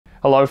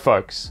Hello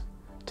folks.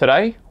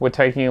 Today we're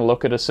taking a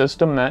look at a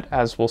system that,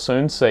 as we'll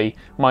soon see,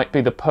 might be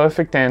the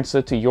perfect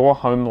answer to your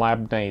home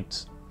lab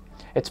needs.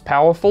 It's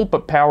powerful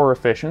but power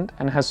efficient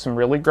and has some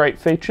really great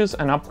features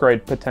and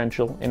upgrade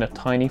potential in a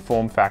tiny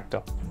form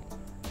factor.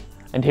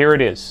 And here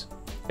it is.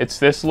 It's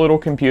this little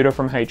computer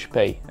from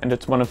HP, and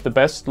it's one of the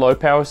best low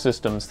power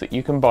systems that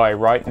you can buy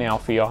right now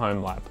for your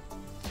home lab.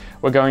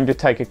 We're going to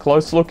take a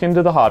close look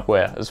into the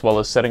hardware, as well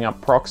as setting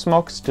up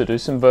Proxmox to do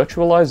some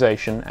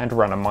virtualization and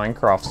run a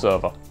Minecraft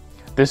server.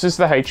 This is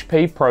the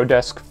HP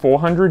Prodesk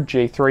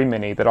 400G3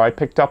 Mini that I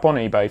picked up on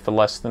eBay for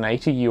less than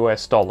 $80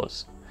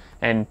 US.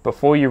 And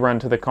before you run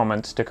to the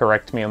comments to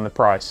correct me on the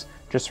price,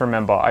 just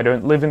remember I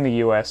don't live in the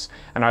US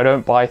and I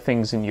don't buy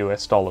things in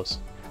US dollars.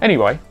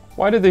 Anyway,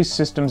 why do these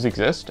systems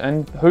exist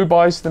and who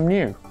buys them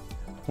new?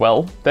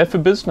 Well, they're for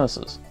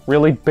businesses,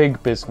 really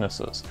big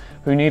businesses,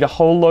 who need a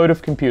whole load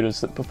of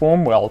computers that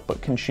perform well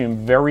but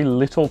consume very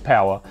little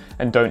power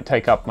and don't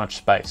take up much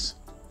space.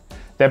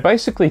 They're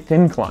basically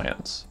thin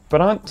clients, but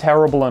aren't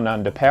terrible and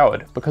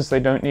underpowered because they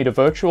don't need a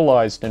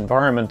virtualized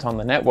environment on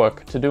the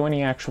network to do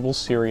any actual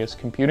serious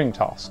computing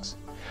tasks.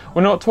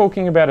 We're not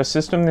talking about a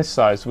system this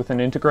size with an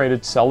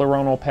integrated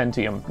Celeron or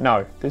Pentium.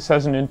 No, this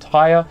has an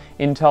entire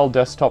Intel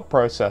desktop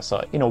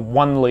processor in a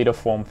 1 litre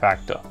form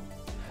factor.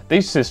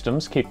 These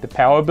systems keep the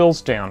power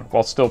bills down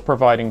while still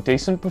providing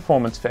decent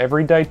performance for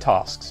everyday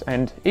tasks,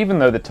 and even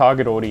though the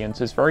target audience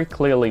is very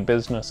clearly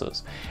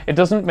businesses, it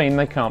doesn't mean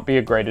they can't be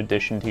a great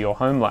addition to your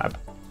home lab.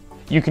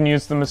 You can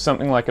use them as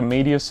something like a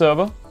media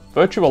server,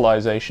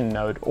 virtualization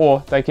node,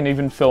 or they can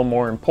even fill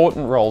more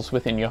important roles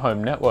within your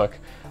home network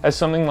as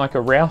something like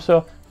a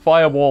router,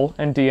 firewall,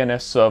 and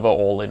DNS server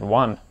all in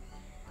one.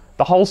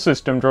 The whole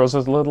system draws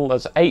as little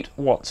as 8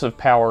 watts of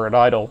power at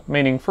idle,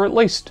 meaning for at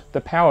least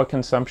the power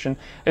consumption,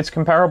 it's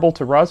comparable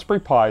to Raspberry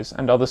Pis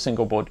and other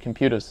single board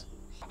computers.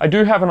 I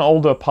do have an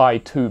older Pi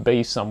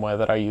 2B somewhere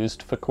that I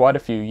used for quite a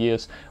few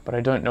years, but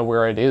I don't know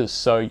where it is,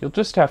 so you'll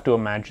just have to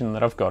imagine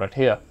that I've got it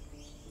here.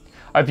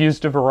 I've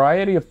used a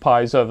variety of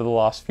Pis over the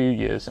last few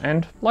years,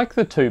 and like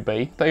the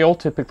 2B, they all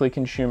typically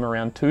consume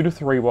around 2 to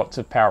 3 watts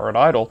of power at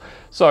idle,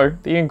 so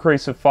the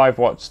increase of 5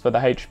 watts for the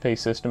HP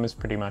system is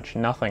pretty much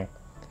nothing.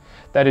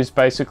 That is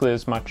basically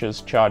as much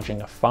as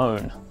charging a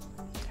phone.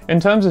 In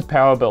terms of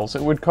power bills,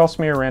 it would cost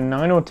me around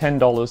 $9 or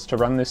 $10 to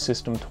run this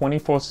system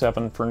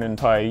 24/7 for an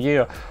entire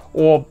year,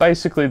 or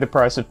basically the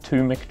price of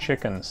 2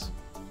 McChickens.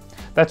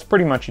 That's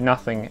pretty much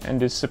nothing,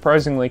 and is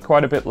surprisingly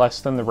quite a bit less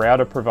than the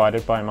router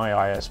provided by my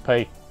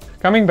ISP.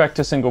 Coming back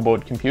to single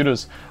board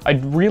computers, I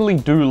really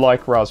do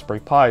like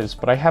Raspberry Pis,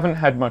 but I haven't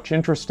had much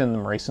interest in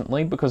them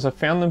recently because I've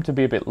found them to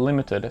be a bit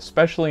limited,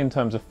 especially in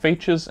terms of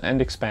features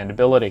and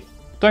expandability.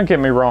 Don't get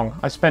me wrong,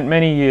 I spent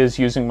many years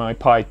using my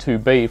Pi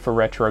 2B for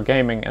retro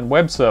gaming and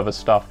web server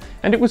stuff,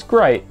 and it was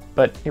great,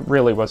 but it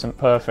really wasn't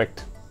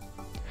perfect.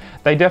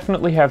 They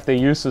definitely have their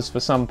uses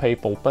for some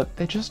people, but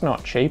they're just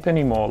not cheap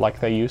anymore like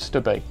they used to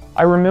be.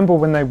 I remember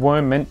when they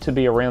were meant to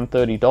be around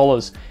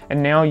 $30,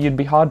 and now you'd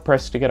be hard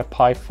pressed to get a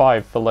Pi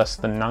 5 for less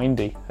than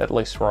 $90, at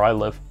least where I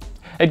live.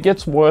 It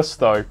gets worse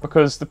though,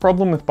 because the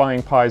problem with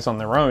buying Pis on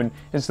their own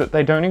is that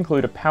they don't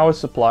include a power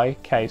supply,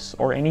 case,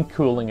 or any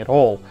cooling at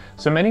all,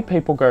 so many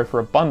people go for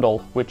a bundle,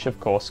 which of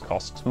course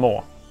costs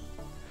more.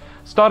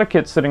 Starter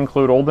kits that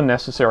include all the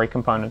necessary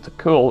components are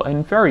cool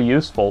and very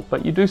useful,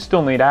 but you do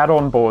still need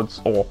add-on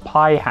boards, or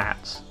Pi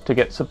hats, to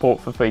get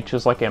support for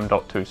features like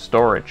M.2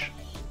 storage.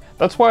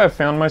 That's why I've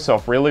found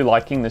myself really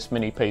liking this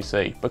mini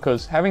PC,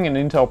 because having an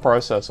Intel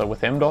processor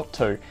with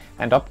M.2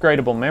 and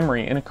upgradable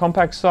memory in a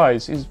compact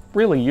size is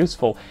really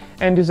useful,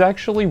 and is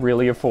actually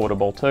really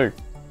affordable too.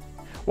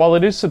 While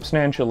it is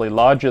substantially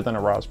larger than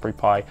a Raspberry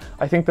Pi,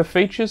 I think the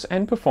features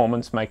and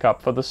performance make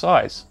up for the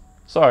size.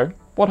 So,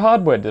 what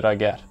hardware did I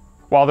get?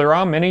 While there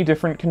are many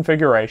different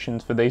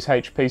configurations for these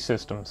HP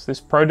systems, this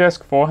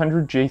Prodesk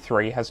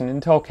 400G3 has an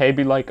Intel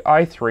Kaby Lake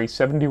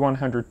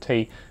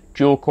i3-7100T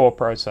dual-core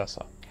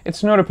processor.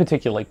 It's not a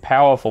particularly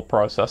powerful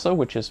processor,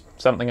 which is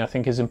something I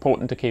think is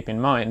important to keep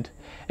in mind.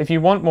 If you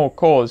want more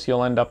cores,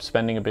 you'll end up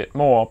spending a bit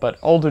more, but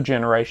older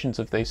generations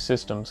of these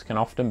systems can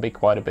often be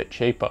quite a bit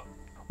cheaper.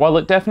 While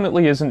it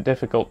definitely isn't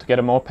difficult to get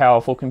a more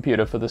powerful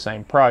computer for the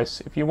same price,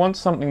 if you want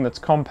something that's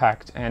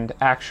compact and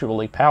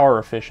actually power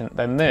efficient,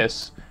 then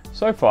this,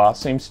 so far,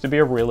 seems to be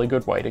a really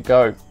good way to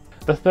go.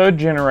 The third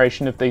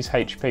generation of these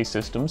HP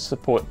systems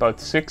support both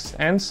 6th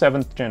and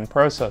 7th gen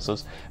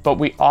processors, but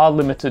we are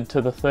limited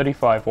to the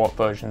 35 watt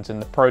versions in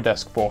the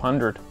Prodesk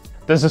 400.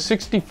 There's a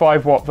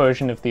 65 watt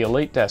version of the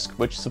EliteDesk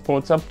which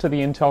supports up to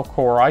the Intel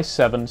Core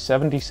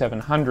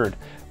i7-7700,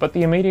 but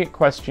the immediate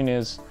question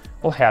is,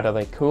 well, how do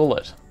they cool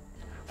it?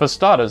 For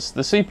starters,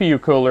 the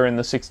CPU cooler in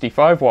the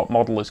 65 watt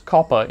model is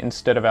copper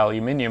instead of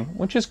aluminium,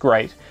 which is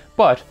great,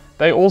 but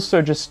they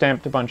also just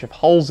stamped a bunch of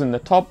holes in the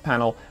top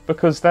panel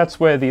because that's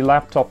where the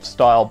laptop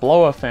style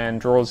blower fan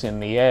draws in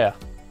the air.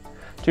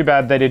 Too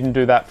bad they didn't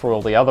do that for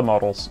all the other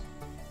models.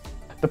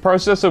 The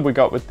processor we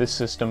got with this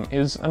system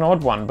is an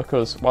odd one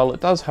because while it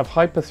does have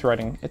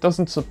hyperthreading, it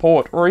doesn't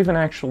support or even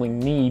actually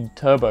need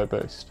turbo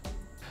boost.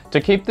 To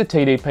keep the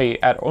TDP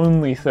at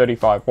only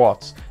 35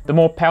 watts, the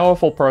more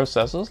powerful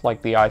processors like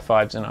the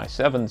i5s and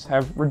i7s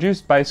have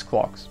reduced base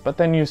clocks, but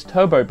then use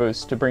turbo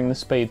boost to bring the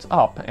speeds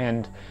up,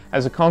 and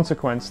as a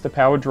consequence the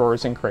power draw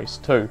is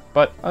increased too,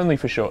 but only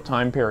for short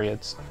time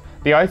periods.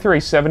 The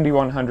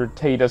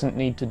i3-7100T doesn't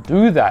need to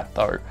do that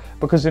though,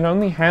 because it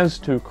only has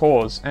 2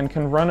 cores and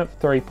can run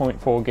at 3.4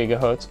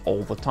 GHz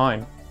all the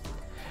time.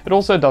 It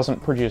also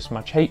doesn't produce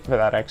much heat for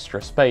that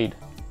extra speed.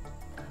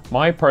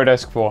 My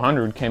Prodesk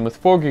 400 came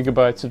with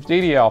 4GB of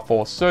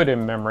DDR4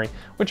 SODIMM memory,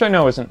 which I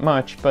know isn't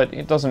much, but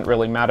it doesn't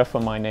really matter for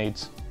my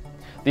needs.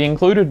 The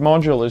included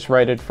module is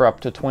rated for up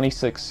to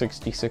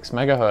 2666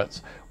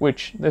 MHz,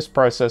 which this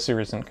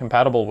processor isn't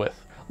compatible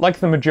with. Like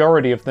the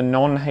majority of the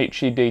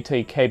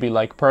non-HEDT Kaby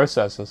Lake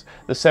processors,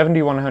 the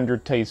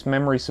 7100T's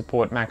memory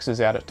support maxes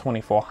out at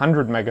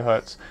 2400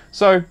 MHz,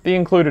 so the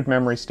included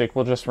memory stick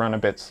will just run a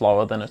bit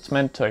slower than it's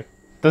meant to.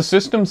 The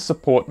system's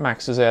support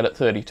maxes out at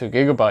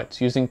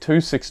 32GB using 2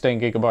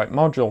 16GB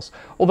modules,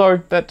 although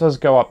that does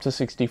go up to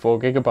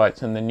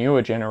 64GB in the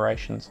newer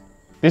generations.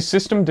 This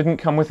system didn't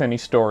come with any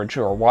storage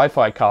or a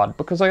Wi-Fi card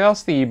because I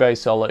asked the eBay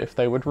seller if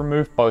they would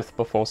remove both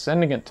before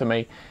sending it to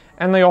me,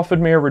 and they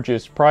offered me a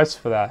reduced price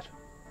for that.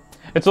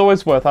 It's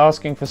always worth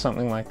asking for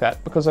something like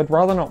that because I'd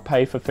rather not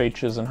pay for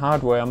features and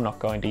hardware I'm not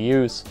going to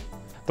use.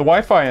 The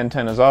Wi-Fi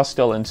antennas are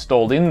still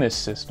installed in this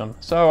system,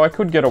 so I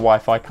could get a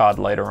Wi-Fi card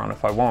later on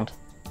if I want.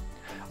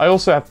 I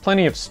also have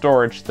plenty of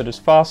storage that is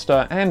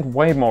faster and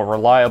way more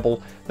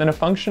reliable than a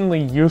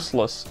functionally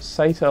useless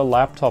SATA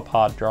laptop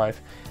hard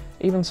drive,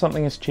 even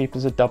something as cheap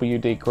as a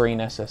WD Green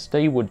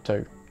SSD would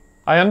do.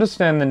 I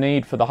understand the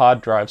need for the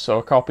hard drive so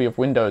a copy of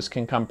Windows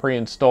can come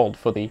pre-installed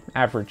for the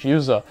average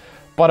user,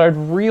 but I'd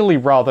really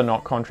rather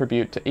not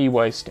contribute to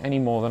e-waste any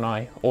more than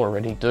I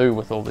already do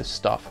with all this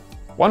stuff.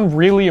 One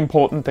really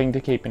important thing to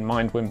keep in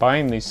mind when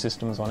buying these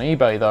systems on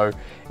eBay though,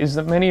 is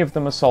that many of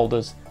them are sold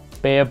as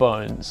bare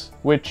bones,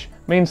 which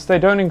means they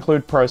don't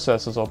include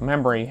processors or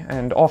memory,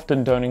 and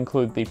often don't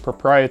include the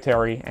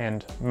proprietary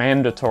and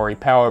mandatory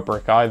power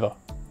brick either.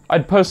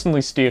 I'd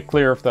personally steer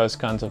clear of those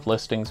kinds of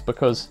listings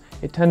because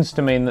it tends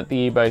to mean that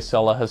the eBay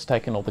seller has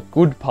taken all the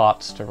good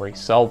parts to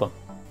resell them.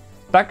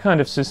 That kind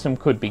of system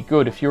could be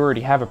good if you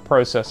already have a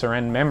processor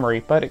and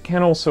memory, but it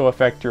can also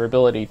affect your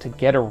ability to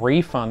get a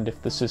refund if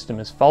the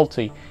system is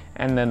faulty,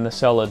 and then the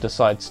seller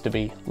decides to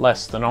be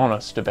less than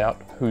honest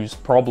about whose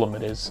problem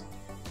it is.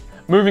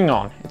 Moving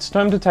on, it's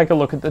time to take a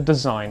look at the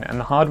design and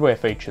the hardware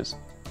features.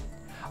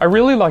 I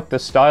really like the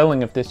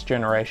styling of this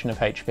generation of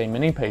HP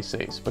mini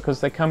PCs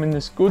because they come in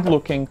this good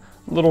looking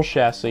little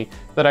chassis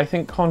that I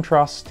think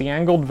contrasts the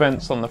angled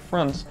vents on the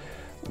fronts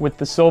with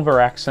the silver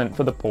accent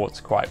for the ports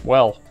quite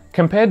well.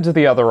 Compared to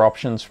the other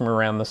options from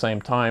around the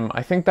same time,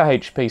 I think the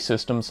HP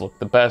systems look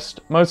the best,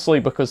 mostly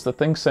because the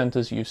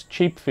ThinkCenters use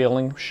cheap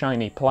feeling,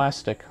 shiny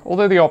plastic.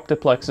 Although the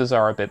Optiplexes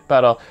are a bit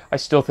better, I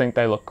still think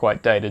they look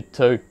quite dated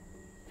too.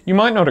 You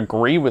might not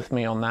agree with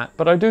me on that,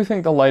 but I do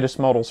think the latest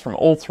models from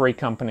all 3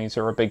 companies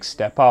are a big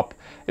step up.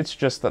 It's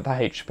just that the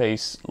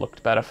HPs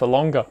looked better for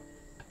longer.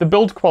 The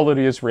build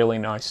quality is really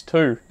nice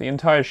too. The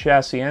entire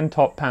chassis and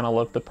top panel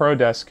of the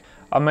Prodesk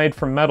are made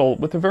from metal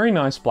with a very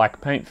nice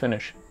black paint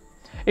finish.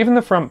 Even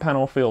the front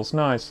panel feels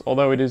nice,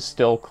 although it is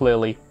still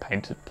clearly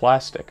painted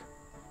plastic.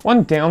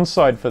 One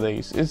downside for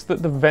these is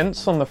that the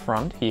vents on the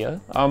front here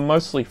are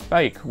mostly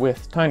fake,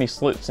 with tiny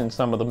slits in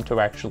some of them to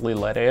actually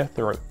let air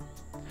through.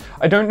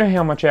 I don't know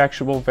how much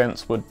actual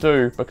vents would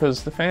do,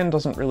 because the fan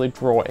doesn't really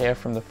draw air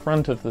from the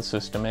front of the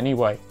system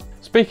anyway.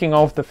 Speaking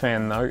of the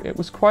fan though, it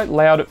was quite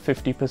loud at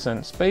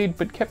 50% speed,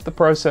 but kept the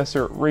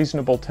processor at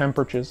reasonable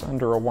temperatures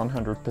under a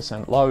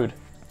 100% load.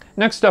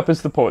 Next up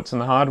is the ports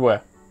and the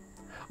hardware.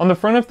 On the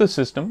front of the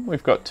system,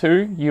 we've got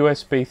 2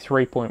 USB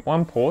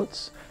 3.1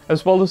 ports,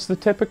 as well as the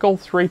typical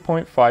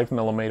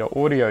 3.5mm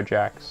audio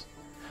jacks.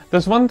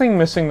 There's one thing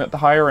missing that the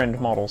higher end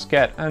models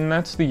get, and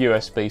that's the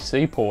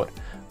USB-C port.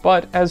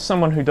 But as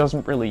someone who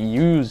doesn't really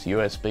use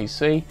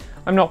USB-C,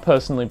 I'm not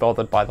personally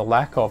bothered by the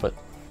lack of it.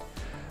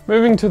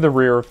 Moving to the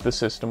rear of the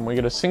system, we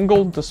get a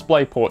single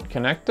DisplayPort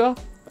connector,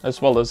 as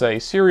well as a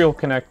serial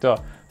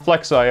connector,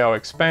 Flex I/O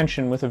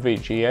expansion with a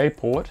VGA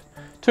port,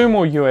 2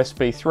 more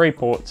USB 3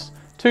 ports,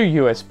 2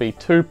 USB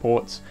 2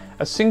 ports,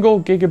 a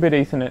single gigabit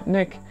Ethernet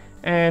NIC,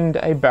 and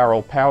a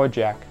barrel power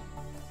jack.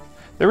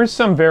 There is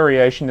some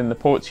variation in the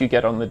ports you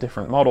get on the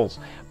different models,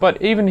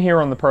 but even here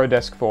on the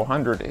Prodesk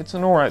 400, it's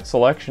an alright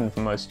selection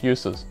for most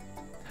uses.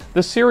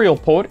 The serial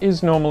port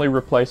is normally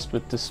replaced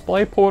with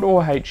DisplayPort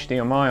or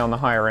HDMI on the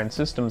higher end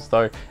systems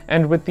though,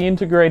 and with the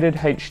integrated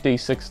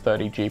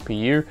HD630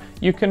 GPU,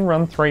 you can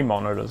run 3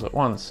 monitors at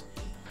once.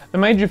 The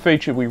major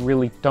feature we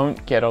really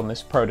don't get on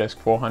this Prodesk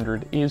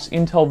 400 is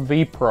Intel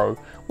vPro,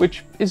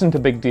 which isn't a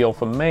big deal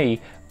for me,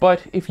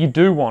 but if you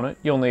do want it,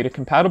 you'll need a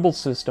compatible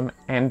system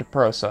and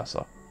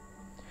processor.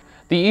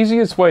 The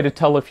easiest way to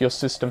tell if your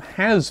system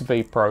has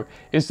vPro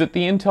is that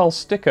the Intel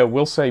sticker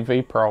will say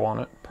vPro on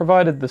it,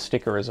 provided the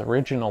sticker is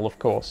original, of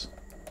course.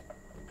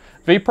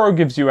 vPro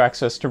gives you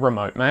access to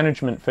remote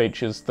management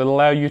features that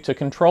allow you to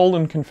control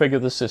and configure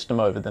the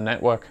system over the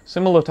network,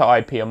 similar to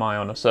IPMI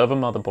on a server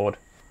motherboard.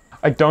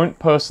 I don't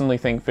personally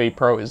think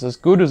vPro is as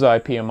good as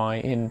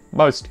IPMI in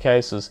most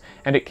cases,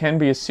 and it can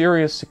be a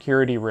serious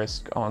security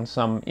risk on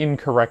some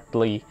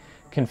incorrectly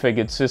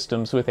configured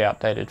systems with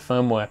outdated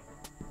firmware.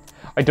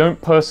 I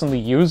don't personally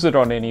use it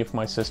on any of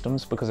my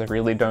systems because I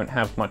really don't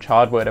have much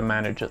hardware to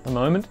manage at the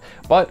moment,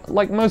 but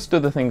like most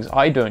of the things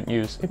I don't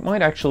use, it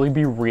might actually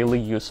be really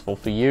useful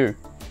for you.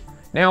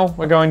 Now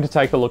we're going to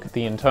take a look at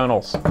the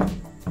internals.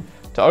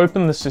 To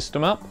open the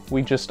system up,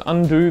 we just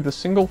undo the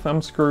single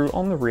thumb screw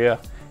on the rear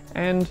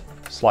and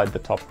slide the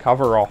top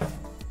cover off.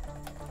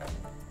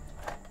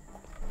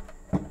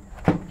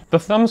 The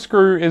thumb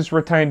screw is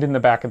retained in the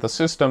back of the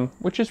system,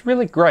 which is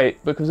really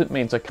great because it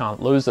means I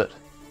can't lose it.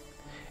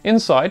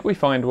 Inside we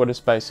find what is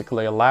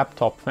basically a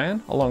laptop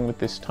fan, along with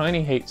this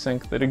tiny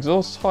heatsink that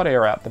exhausts hot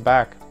air out the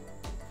back.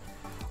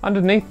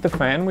 Underneath the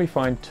fan we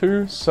find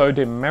two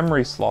SODIMM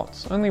memory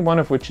slots, only one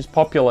of which is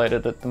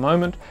populated at the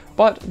moment,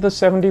 but the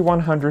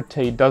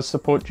 7100T does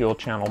support dual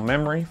channel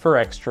memory for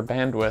extra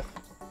bandwidth.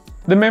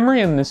 The memory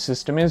in this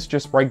system is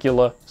just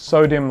regular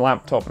SODIMM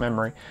laptop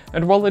memory,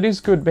 and while it is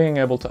good being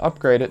able to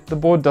upgrade it, the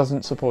board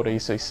doesn't support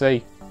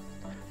ECC.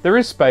 There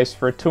is space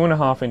for a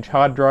 2.5-inch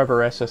hard drive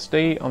or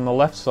SSD on the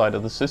left side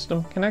of the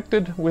system,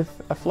 connected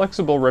with a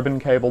flexible ribbon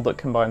cable that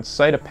combines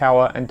SATA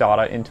power and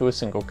data into a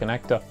single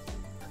connector.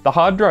 The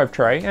hard drive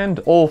tray and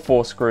all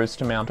 4 screws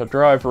to mount a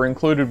drive are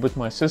included with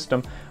my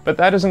system, but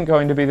that isn't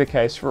going to be the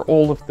case for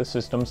all of the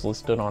systems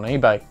listed on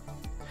eBay.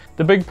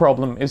 The big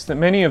problem is that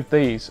many of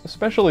these,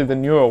 especially the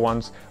newer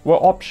ones, were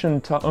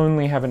optioned to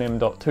only have an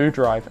M.2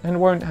 drive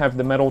and won't have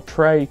the metal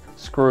tray,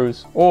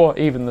 screws, or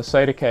even the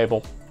SATA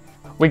cable.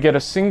 We get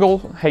a single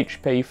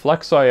HP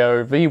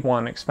FlexIO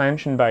V1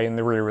 expansion bay in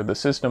the rear of the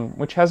system,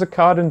 which has a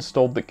card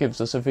installed that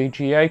gives us a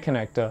VGA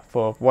connector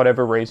for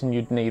whatever reason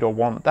you'd need or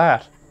want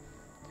that.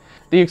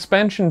 The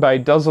expansion bay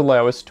does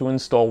allow us to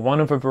install one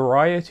of a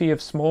variety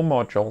of small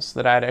modules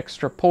that add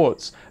extra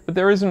ports, but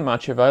there isn't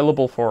much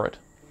available for it.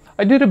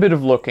 I did a bit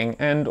of looking,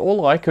 and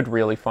all I could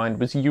really find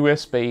was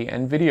USB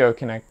and video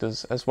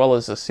connectors, as well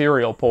as a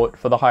serial port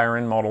for the higher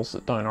end models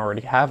that don't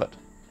already have it.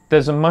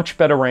 There's a much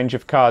better range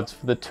of cards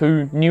for the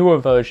 2 newer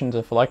versions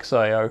of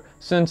FlexIO,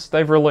 since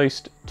they've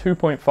released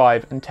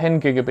 2.5 and 10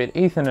 gigabit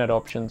Ethernet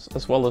options,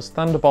 as well as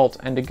Thunderbolt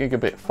and a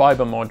gigabit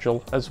fiber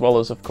module, as well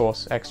as of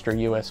course extra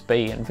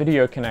USB and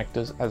video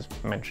connectors as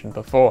mentioned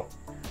before.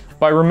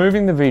 By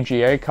removing the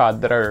VGA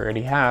card that I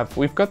already have,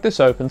 we've got this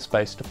open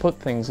space to put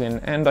things in,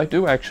 and I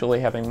do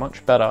actually have a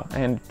much better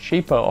and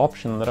cheaper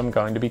option that I'm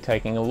going to be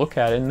taking a look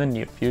at in the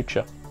near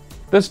future.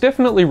 There's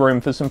definitely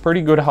room for some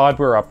pretty good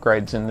hardware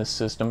upgrades in this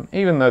system,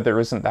 even though there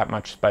isn't that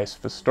much space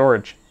for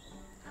storage.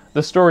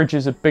 The storage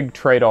is a big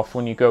trade-off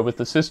when you go with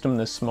the system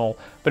this small,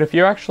 but if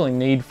you actually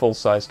need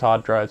full-sized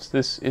hard drives,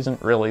 this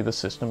isn't really the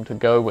system to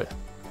go with.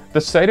 The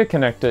SATA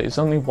connector is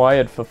only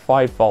wired for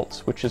 5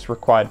 volts, which is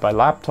required by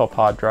laptop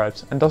hard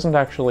drives, and doesn't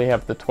actually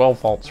have the 12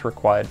 volts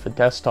required for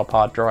desktop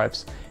hard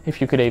drives, if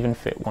you could even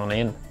fit one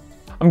in.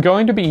 I'm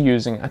going to be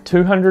using a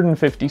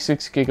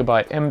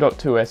 256GB M.2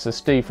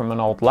 SSD from an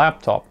old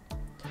laptop.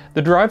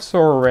 The drive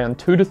saw around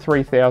 2,000 to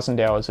 3,000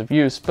 hours of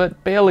use,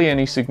 but barely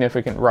any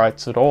significant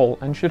writes at all,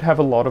 and should have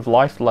a lot of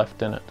life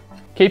left in it.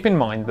 Keep in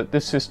mind that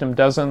this system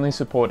does only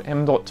support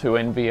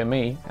M.2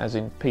 NVMe, as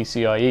in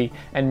PCIe,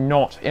 and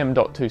not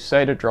M.2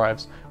 SATA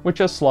drives, which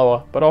are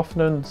slower but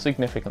often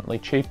significantly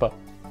cheaper.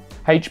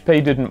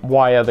 HP didn't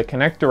wire the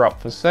connector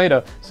up for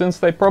SATA, since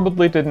they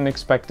probably didn't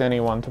expect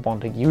anyone to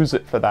want to use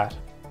it for that.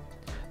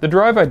 The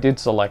drive I did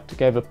select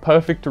gave a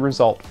perfect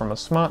result from a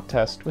smart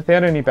test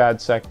without any bad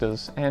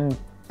sectors and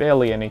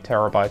barely any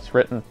terabytes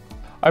written.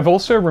 I've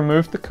also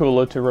removed the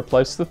cooler to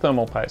replace the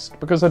thermal paste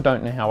because I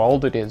don't know how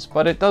old it is,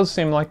 but it does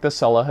seem like the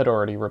seller had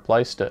already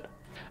replaced it.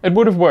 It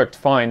would have worked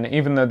fine,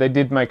 even though they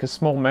did make a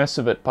small mess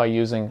of it by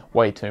using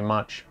way too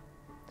much.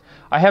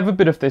 I have a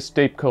bit of this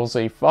Deepcool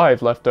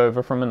Z5 left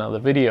over from another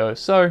video,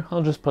 so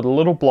I'll just put a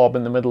little blob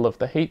in the middle of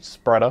the heat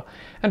spreader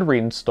and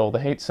reinstall the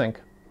heatsink.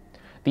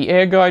 The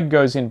air guide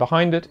goes in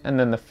behind it, and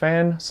then the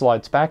fan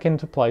slides back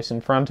into place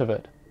in front of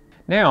it.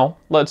 Now,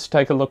 let's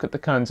take a look at the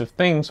kinds of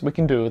things we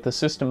can do with a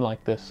system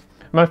like this.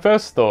 My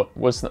first thought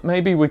was that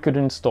maybe we could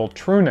install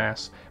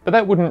TrueNAS, but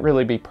that wouldn't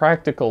really be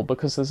practical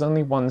because there's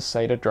only one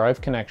SATA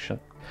drive connection.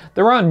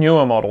 There are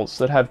newer models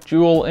that have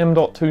dual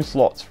M.2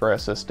 slots for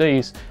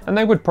SSDs, and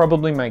they would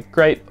probably make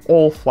great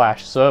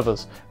all-flash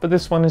servers, but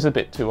this one is a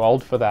bit too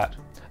old for that.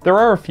 There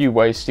are a few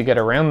ways to get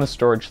around the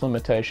storage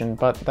limitation,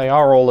 but they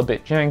are all a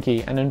bit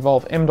janky and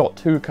involve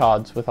M.2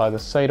 cards with either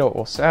SATA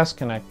or SAS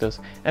connectors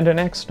and an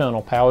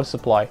external power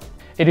supply.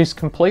 It is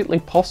completely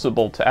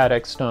possible to add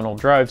external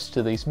drives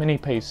to these mini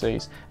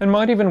PCs and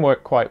might even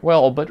work quite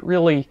well, but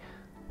really,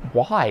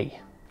 why?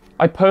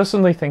 I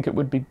personally think it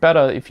would be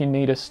better if you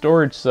need a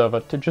storage server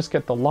to just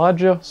get the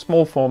larger,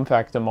 small form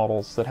factor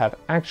models that have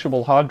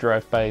actual hard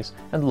drive bays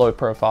and low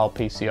profile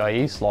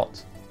PCIe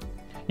slots.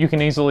 You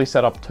can easily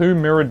set up 2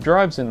 mirrored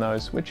drives in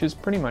those, which is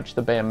pretty much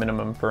the bare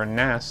minimum for a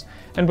NAS,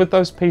 and with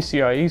those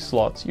PCIe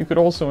slots you could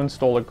also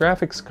install a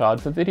graphics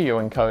card for video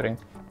encoding.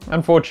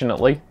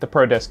 Unfortunately, the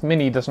Prodesk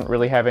Mini doesn't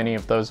really have any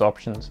of those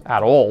options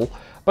at all,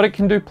 but it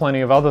can do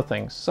plenty of other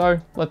things, so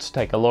let's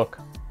take a look.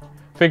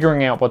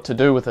 Figuring out what to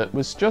do with it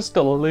was just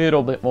a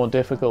little bit more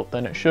difficult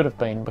than it should have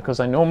been because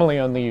I normally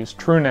only use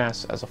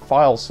TrueNAS as a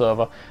file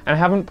server and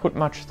haven't put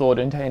much thought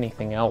into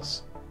anything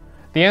else.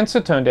 The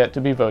answer turned out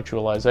to be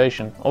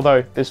virtualization,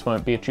 although this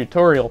won't be a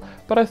tutorial,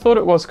 but I thought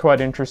it was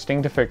quite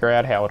interesting to figure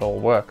out how it all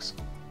works.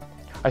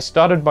 I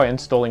started by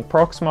installing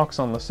Proxmox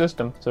on the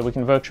system so we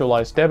can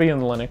virtualize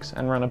Debian Linux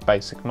and run a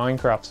basic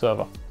Minecraft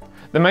server.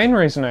 The main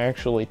reason I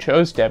actually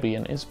chose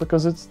Debian is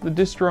because it's the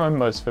distro I'm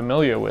most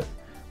familiar with,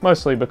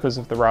 mostly because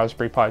of the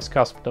Raspberry Pi's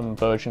custom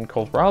version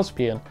called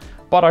Raspbian,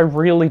 but I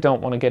really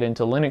don't want to get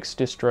into Linux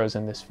distros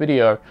in this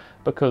video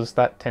because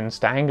that tends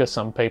to anger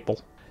some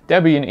people.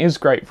 Debian is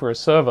great for a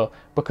server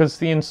because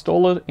the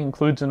installer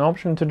includes an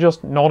option to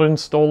just not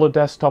install a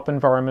desktop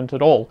environment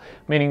at all,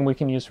 meaning we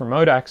can use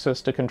remote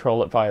access to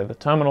control it via the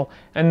terminal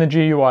and the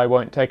GUI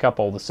won't take up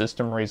all the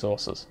system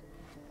resources.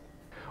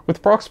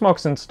 With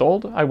Proxmox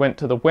installed, I went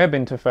to the web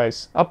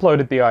interface,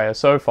 uploaded the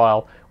ISO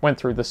file, went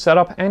through the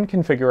setup and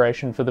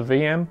configuration for the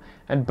VM,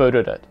 and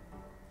booted it.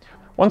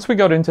 Once we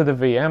got into the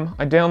VM,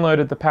 I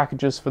downloaded the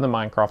packages for the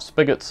Minecraft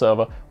Spigot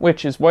server,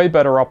 which is way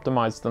better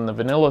optimized than the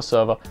vanilla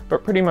server,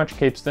 but pretty much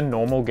keeps the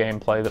normal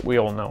gameplay that we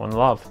all know and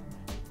love.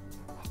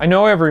 I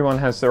know everyone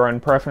has their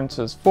own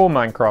preferences for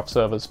Minecraft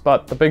servers,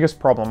 but the biggest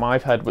problem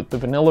I've had with the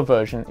vanilla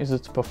version is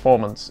its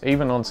performance,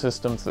 even on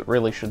systems that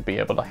really should be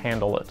able to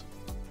handle it.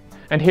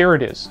 And here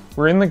it is.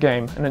 We're in the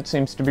game, and it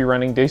seems to be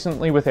running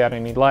decently without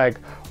any lag,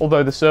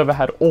 although the server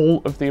had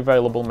all of the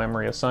available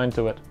memory assigned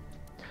to it.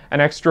 An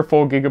extra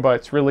 4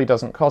 GB really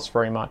doesn't cost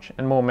very much,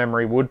 and more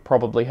memory would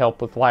probably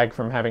help with lag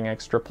from having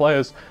extra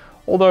players,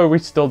 although we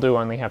still do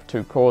only have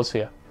 2 cores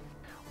here.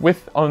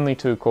 With only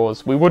 2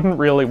 cores, we wouldn't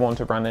really want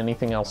to run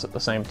anything else at the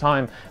same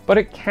time, but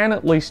it can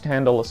at least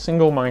handle a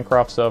single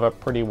Minecraft server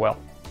pretty well.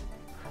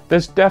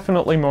 There's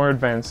definitely more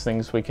advanced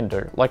things we can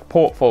do, like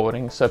port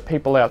forwarding so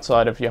people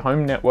outside of your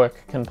home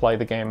network can play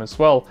the game as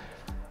well,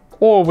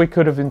 or we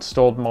could have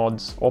installed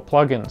mods or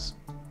plugins.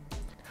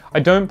 I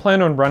don't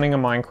plan on running a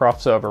Minecraft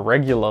server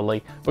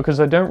regularly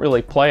because I don't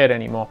really play it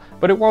anymore,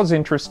 but it was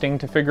interesting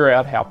to figure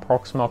out how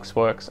Proxmox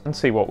works and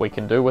see what we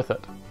can do with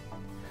it.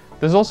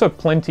 There's also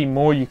plenty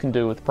more you can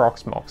do with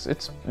Proxmox,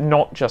 it's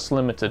not just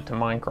limited to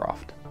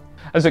Minecraft.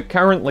 As it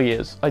currently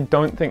is, I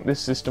don't think this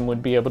system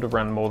would be able to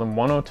run more than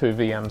 1 or 2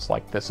 VMs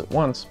like this at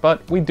once,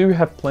 but we do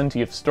have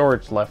plenty of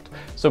storage left,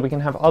 so we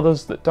can have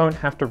others that don't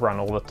have to run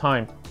all the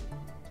time.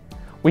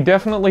 We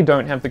definitely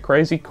don't have the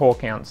crazy core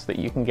counts that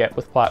you can get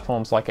with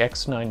platforms like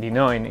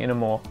X99 in a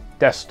more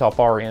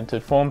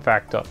desktop-oriented form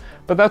factor,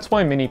 but that's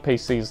why mini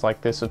PCs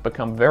like this have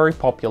become very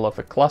popular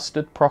for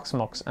clustered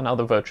Proxmox and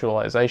other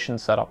virtualization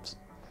setups.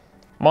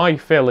 My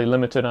fairly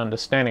limited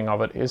understanding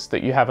of it is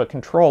that you have a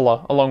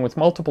controller along with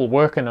multiple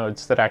worker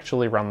nodes that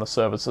actually run the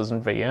services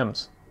and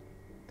VMs.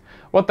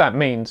 What that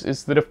means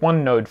is that if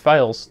one node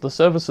fails, the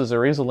services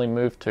are easily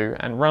moved to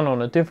and run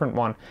on a different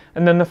one,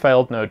 and then the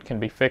failed node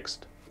can be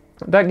fixed.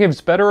 That gives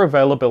better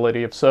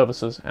availability of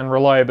services and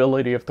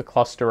reliability of the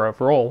cluster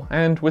overall,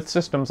 and with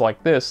systems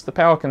like this, the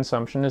power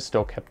consumption is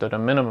still kept at a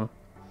minimum.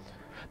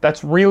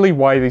 That's really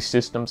why these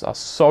systems are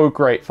so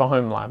great for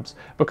home labs,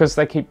 because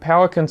they keep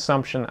power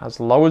consumption as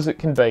low as it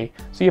can be,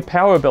 so your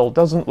power bill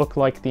doesn't look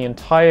like the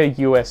entire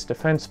US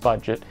defense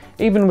budget,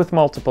 even with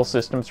multiple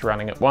systems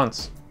running at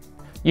once.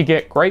 You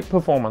get great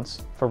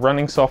performance for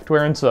running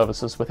software and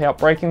services without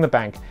breaking the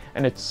bank,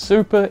 and it's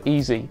super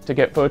easy to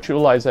get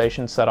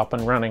virtualization set up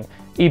and running,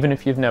 even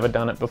if you've never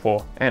done it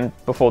before, and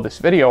before this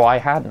video I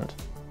hadn't.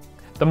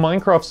 The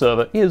Minecraft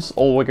server is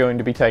all we're going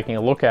to be taking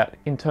a look at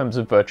in terms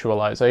of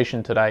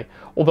virtualization today,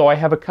 although I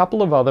have a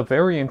couple of other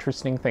very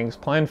interesting things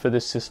planned for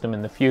this system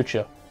in the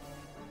future.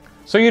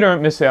 So you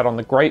don't miss out on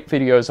the great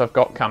videos I've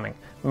got coming,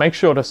 make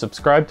sure to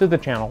subscribe to the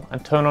channel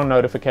and turn on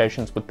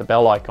notifications with the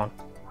bell icon.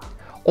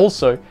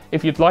 Also,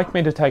 if you'd like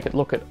me to take a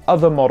look at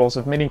other models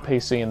of mini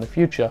PC in the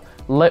future,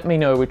 let me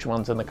know which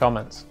ones in the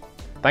comments.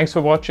 Thanks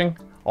for watching,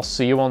 I'll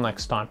see you all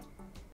next time.